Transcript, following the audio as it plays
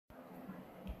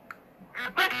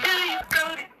Where do you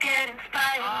go to get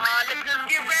inspired? Let's just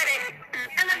get ready.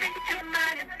 Elevate your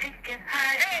mind and take it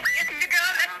higher. Hey, it's your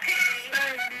girl, let's take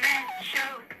Birdman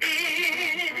Show.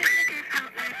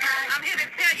 I'm here to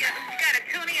tell you, you gotta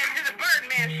tune in to the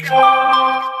Birdman Show.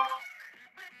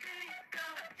 Where do you go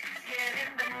to get in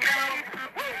the know?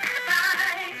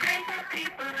 Find great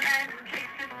people and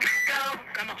places to go.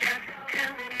 Come on. Just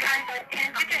tune right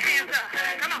in. Get your hands up.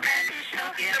 Come on.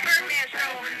 The Birdman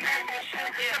Show.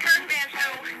 The Birdman Show.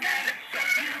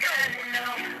 You gotta know.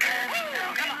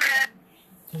 Come on.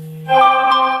 Hey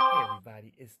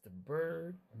everybody, it's the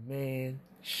Birdman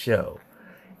Show.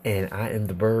 And I am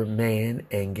the Birdman,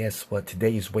 and guess what?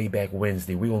 Today is Way Back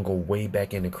Wednesday. We're going to go way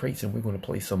back in the crates, and we're going to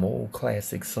play some old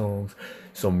classic songs,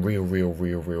 some real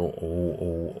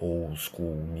old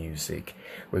school music.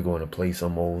 We're going to play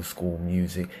some old school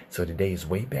music. So today is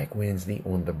Way Back Wednesday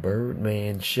on the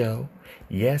Birdman Show.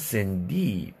 Yes,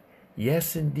 indeed.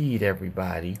 Yes, indeed,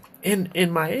 everybody.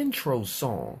 In my intro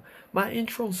song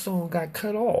got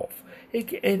cut off.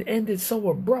 It ended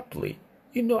so abruptly.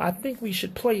 You know, I think we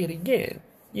should play it again.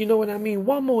 You know what I mean?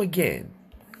 One more again.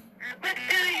 Where do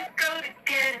you go to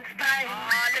get inspired?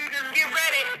 Let's just get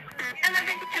ready.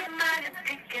 Elevate your mind and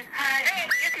take it higher.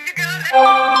 Hey, it's your girl.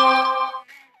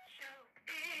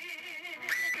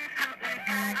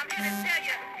 I'm here to tell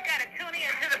you, you gotta tune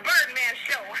in to the Birdman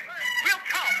Show. Real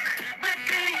talk. Where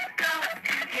do you go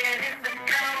to get in the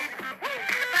know?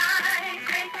 Find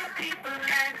great people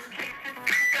and places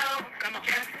to go. Come on.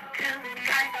 Just tune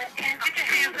right in. Get your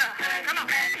hands up. Come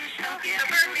on. The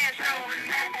Birdman Show.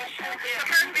 The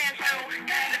Birdman Show.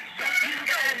 You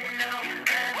gotta know.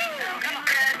 Come on.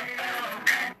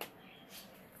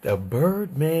 The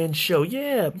Birdman Show.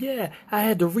 Yeah. I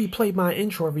had to replay my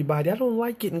intro, everybody. I don't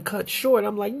like getting cut short.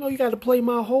 I'm like, no, you got to play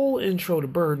my whole intro to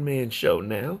Birdman Show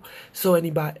now. So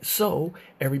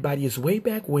everybody, it's Way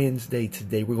Back Wednesday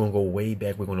today. We're going to go way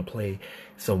back. We're going to play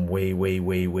some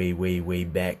way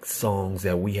back songs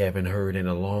that we haven't heard in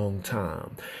a long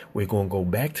time. We're going to go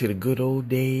back to the good old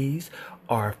days.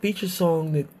 Our feature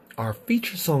song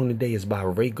today is by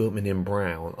Ray Goodman and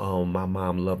Brown. My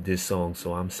mom loved this song,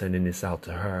 so I'm sending this out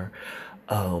to her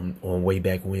on Way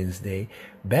Back Wednesday.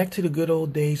 Back to the good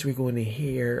old days, we're going to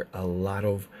hear a lot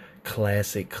of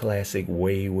classic,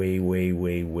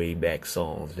 way back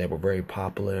songs that were very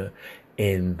popular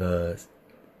in the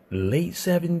late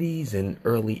 70s and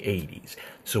early 80s.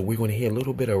 So we're going to hear a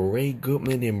little bit of Ray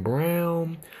Goodman and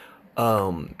Brown,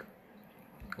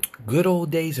 good old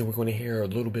days, and we're going to hear a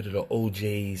little bit of the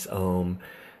OJ's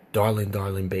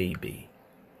Darling Baby.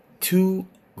 Two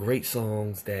great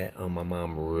songs that my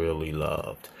mom really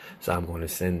loved. So I'm going to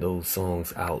send those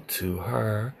songs out to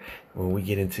her. When we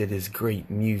get into this great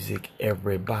music,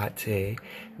 everybody,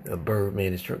 the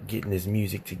Birdman is getting his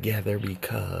music together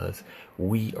because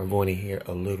we are going to hear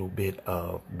a little bit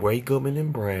of Ray Goodman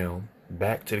and Brown,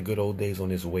 Back to the Good Old Days on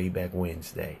this Way Back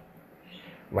Wednesday.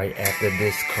 Right after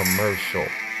this commercial.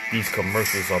 These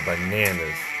commercials are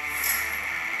bananas.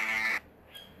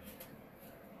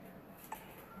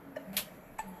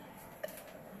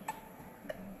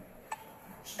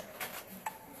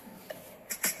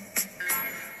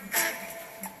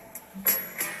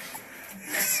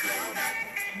 Let's go back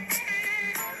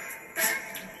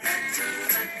to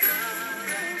the good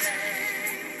old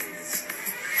days.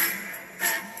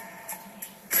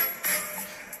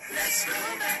 Let's go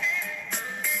back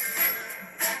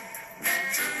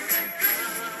to the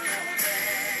good old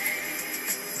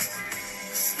days.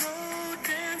 Slow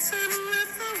dancing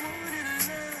with the one in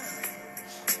love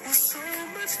was so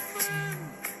much fun.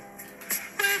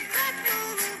 With that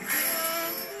little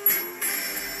girl,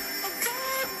 a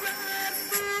boat ride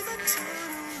through the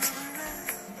tunnel of love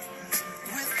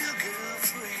with your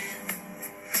girlfriend.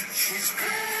 She's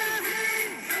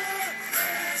wearing your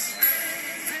dress,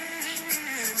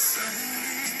 and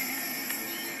suddenly,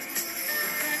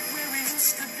 back where we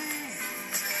used to be,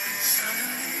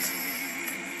 suddenly,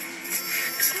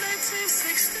 it's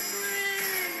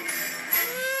 1963.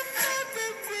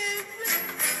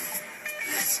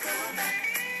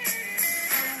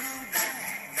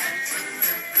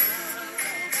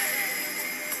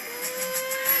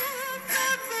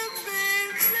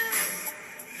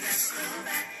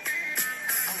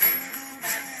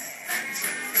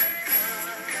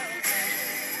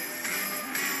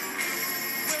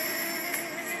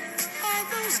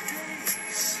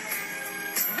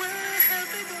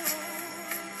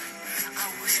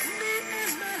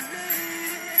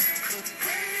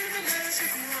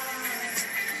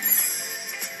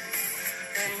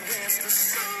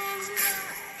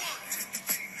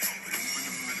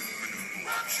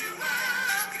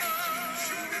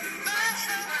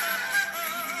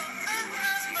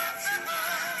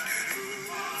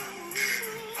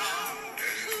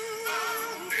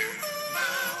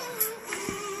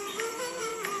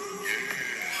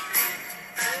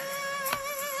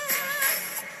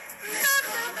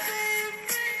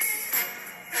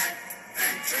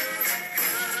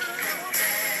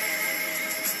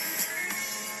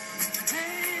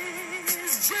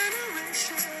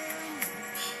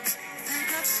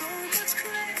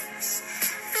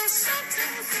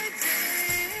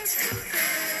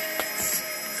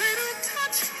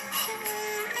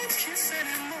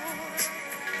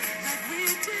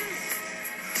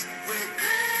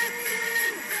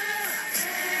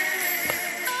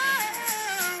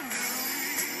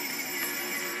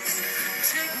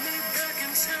 Take me back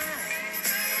in time.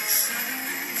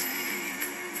 Suddenly,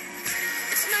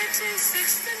 it's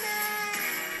 1969.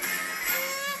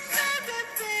 Baby,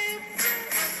 baby,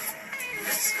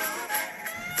 let's go back.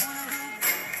 Wanna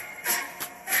go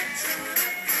back to the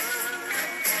good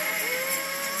old days.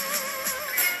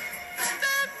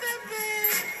 Baby, baby,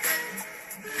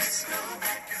 let's go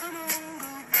back. Come on,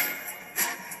 go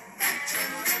back to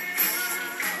the good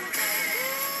old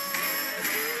days.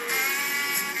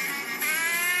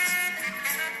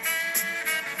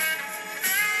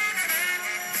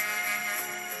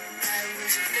 I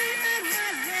was me and my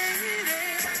lady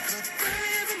could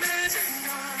play the magic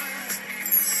wand,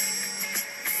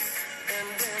 and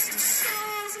dance the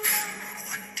songs of love.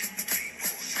 1, 2, 3,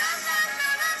 4.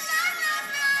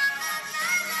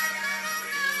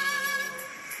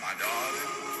 My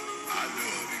darling, I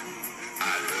love you.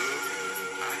 I love you.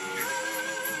 I do.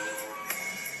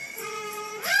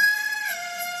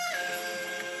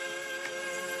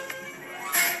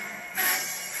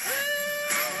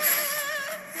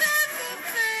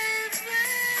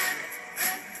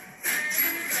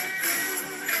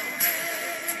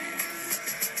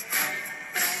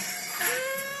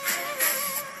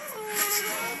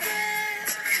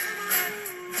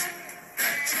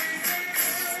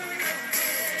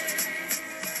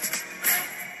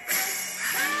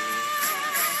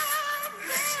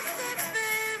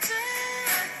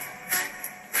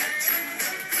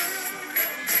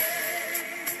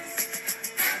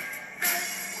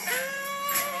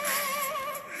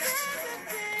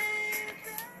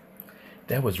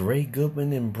 That was Ray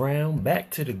Goodman and Brown, Back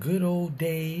to the Good Old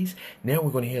Days. Now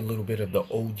we're going to hear a little bit of the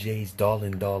OJ's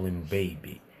Darling, Darling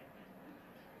Baby.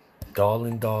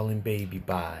 Darling, Darling Baby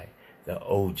by the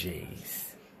OJ's.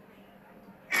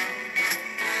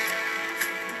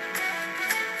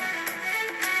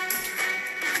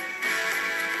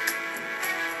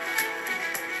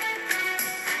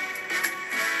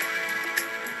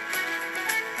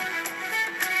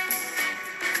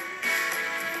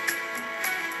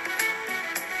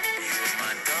 You're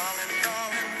my darling,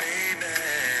 darling baby.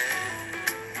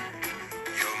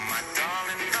 You're my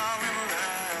darling, darling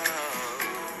love.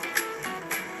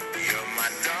 You're my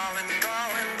darling,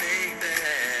 darling baby.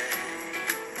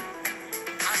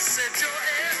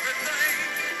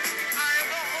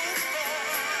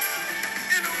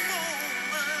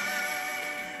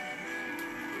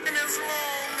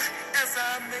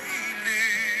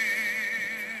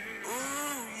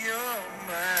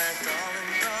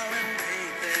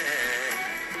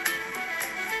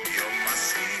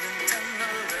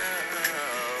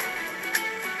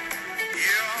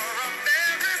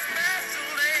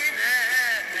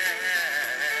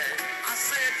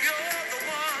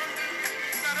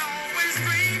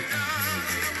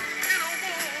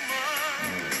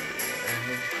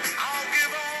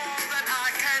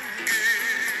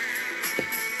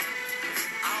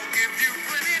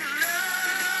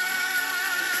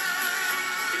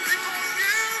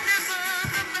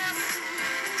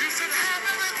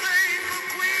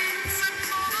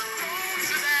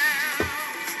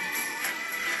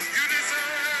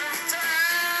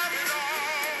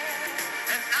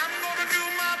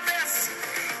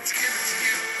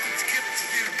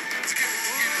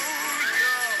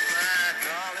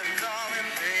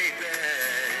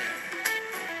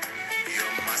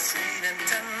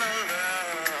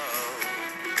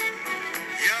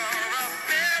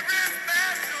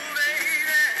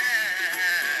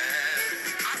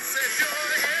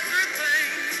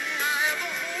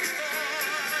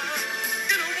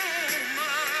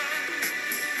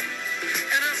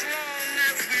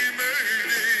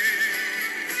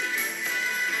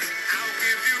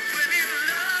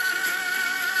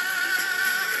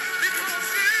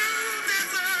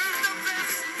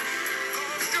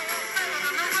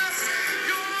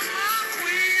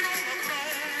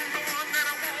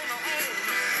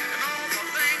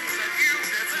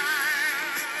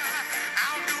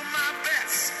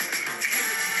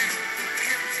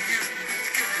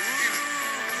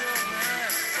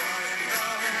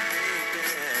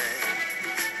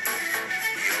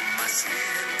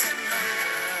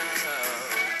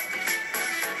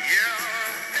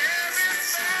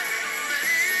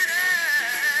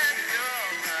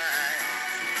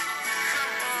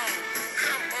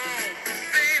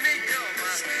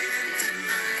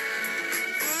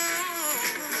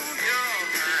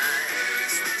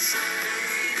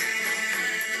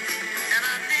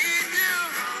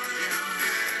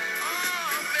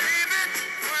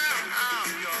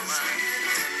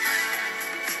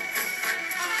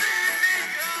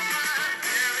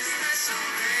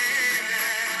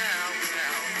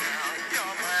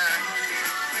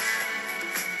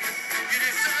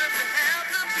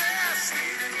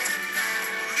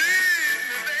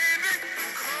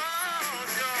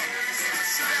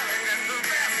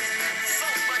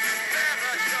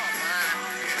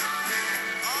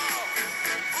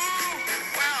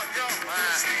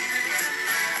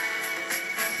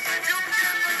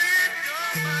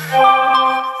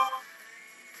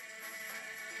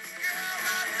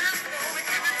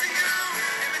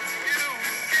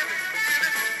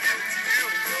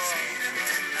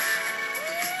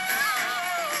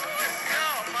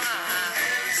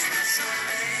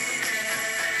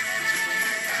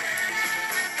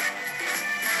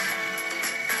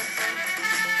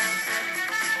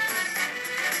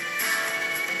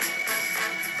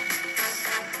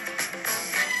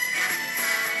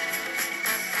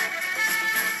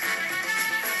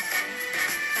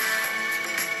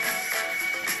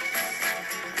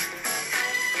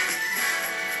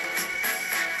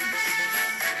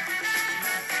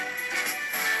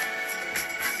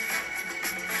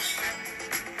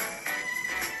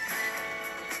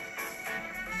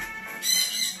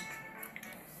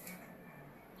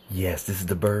 Yes, this is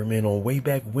the Birdman on Way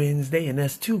Back Wednesday, and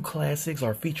that's two classics.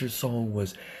 Our featured song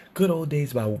was Good Old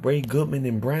Days by Ray Goodman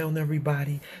and Brown,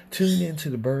 everybody. Tune in to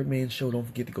the Birdman Show. Don't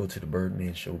forget to go to the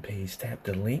Birdman Show page. Tap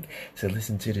the link to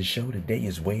listen to the show. Today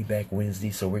is Way Back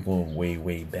Wednesday, so we're going way,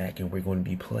 way back, and we're going to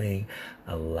be playing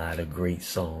a lot of great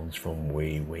songs from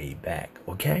way, way back,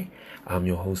 okay? I'm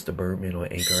your host, the Birdman on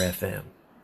Anchor FM.